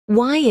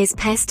Why is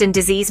pest and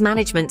disease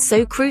management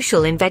so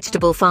crucial in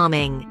vegetable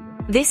farming?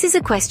 This is a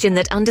question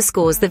that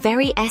underscores the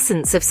very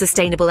essence of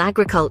sustainable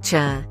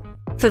agriculture.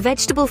 For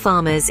vegetable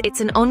farmers, it's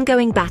an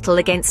ongoing battle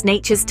against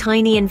nature's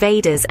tiny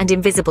invaders and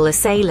invisible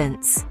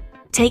assailants.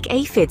 Take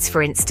aphids,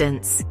 for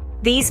instance.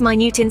 These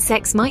minute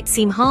insects might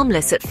seem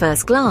harmless at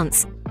first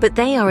glance, but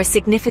they are a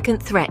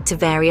significant threat to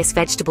various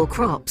vegetable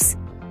crops.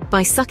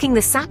 By sucking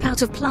the sap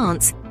out of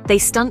plants, they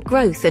stunt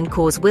growth and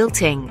cause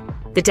wilting.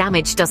 The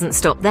damage doesn't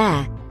stop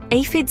there.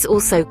 Aphids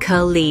also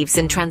curl leaves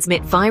and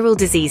transmit viral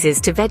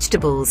diseases to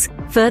vegetables,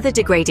 further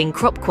degrading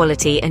crop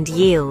quality and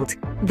yield.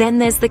 Then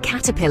there's the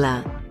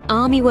caterpillar.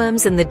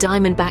 Armyworms and the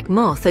diamondback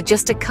moth are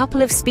just a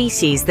couple of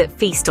species that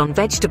feast on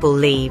vegetable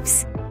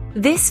leaves.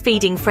 This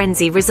feeding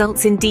frenzy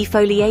results in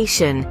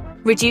defoliation,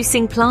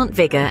 reducing plant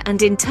vigor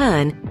and in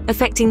turn,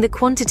 affecting the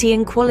quantity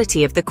and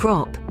quality of the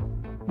crop.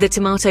 The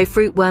tomato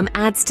fruitworm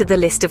adds to the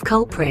list of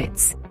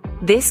culprits.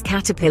 This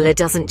caterpillar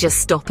doesn't just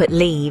stop at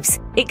leaves,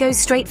 it goes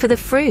straight for the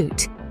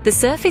fruit. The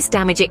surface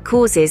damage it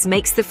causes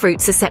makes the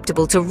fruit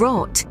susceptible to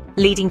rot,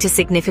 leading to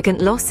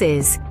significant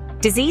losses.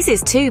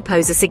 Diseases too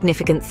pose a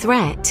significant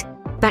threat.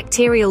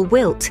 Bacterial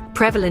wilt,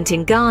 prevalent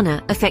in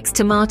Ghana, affects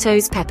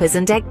tomatoes, peppers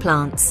and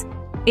eggplants.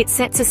 It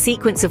sets a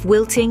sequence of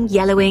wilting,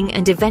 yellowing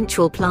and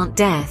eventual plant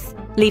death,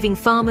 leaving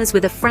farmers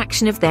with a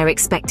fraction of their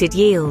expected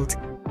yield.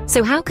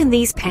 So how can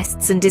these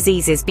pests and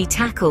diseases be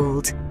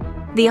tackled?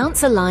 The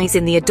answer lies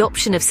in the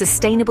adoption of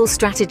sustainable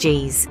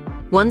strategies.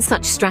 One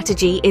such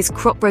strategy is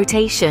crop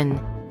rotation.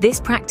 This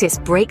practice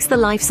breaks the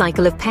life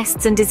cycle of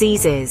pests and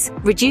diseases,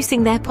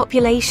 reducing their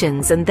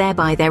populations and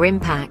thereby their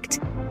impact.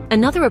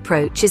 Another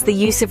approach is the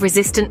use of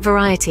resistant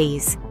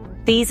varieties.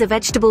 These are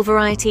vegetable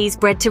varieties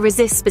bred to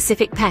resist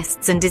specific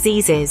pests and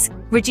diseases,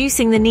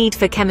 reducing the need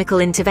for chemical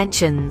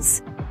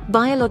interventions.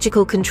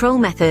 Biological control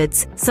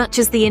methods, such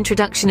as the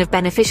introduction of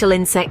beneficial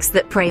insects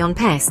that prey on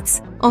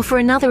pests, offer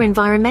another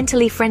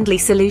environmentally friendly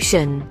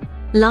solution.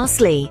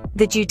 Lastly,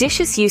 the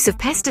judicious use of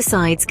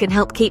pesticides can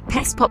help keep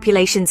pest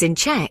populations in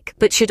check,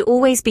 but should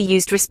always be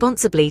used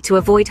responsibly to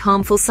avoid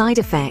harmful side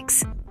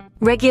effects.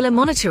 Regular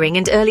monitoring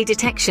and early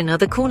detection are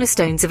the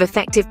cornerstones of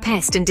effective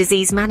pest and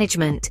disease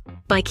management.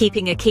 By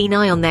keeping a keen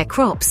eye on their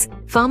crops,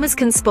 farmers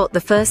can spot the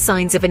first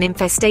signs of an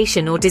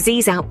infestation or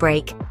disease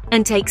outbreak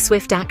and take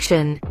swift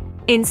action.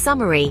 In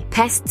summary,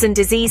 pests and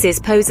diseases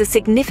pose a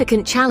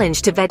significant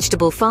challenge to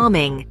vegetable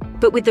farming,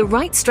 but with the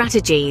right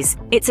strategies,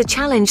 it's a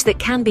challenge that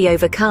can be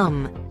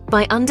overcome.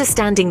 By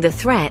understanding the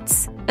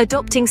threats,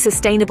 adopting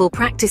sustainable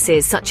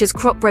practices such as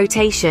crop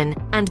rotation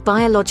and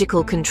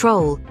biological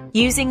control,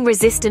 using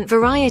resistant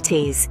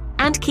varieties,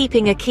 and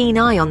keeping a keen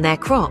eye on their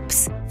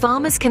crops,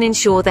 farmers can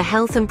ensure the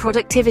health and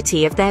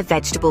productivity of their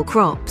vegetable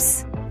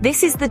crops.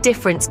 This is the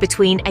difference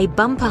between a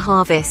bumper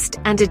harvest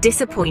and a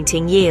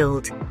disappointing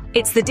yield.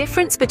 It's the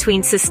difference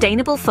between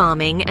sustainable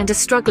farming and a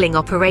struggling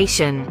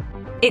operation.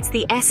 It's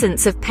the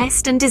essence of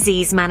pest and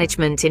disease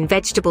management in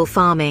vegetable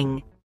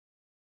farming.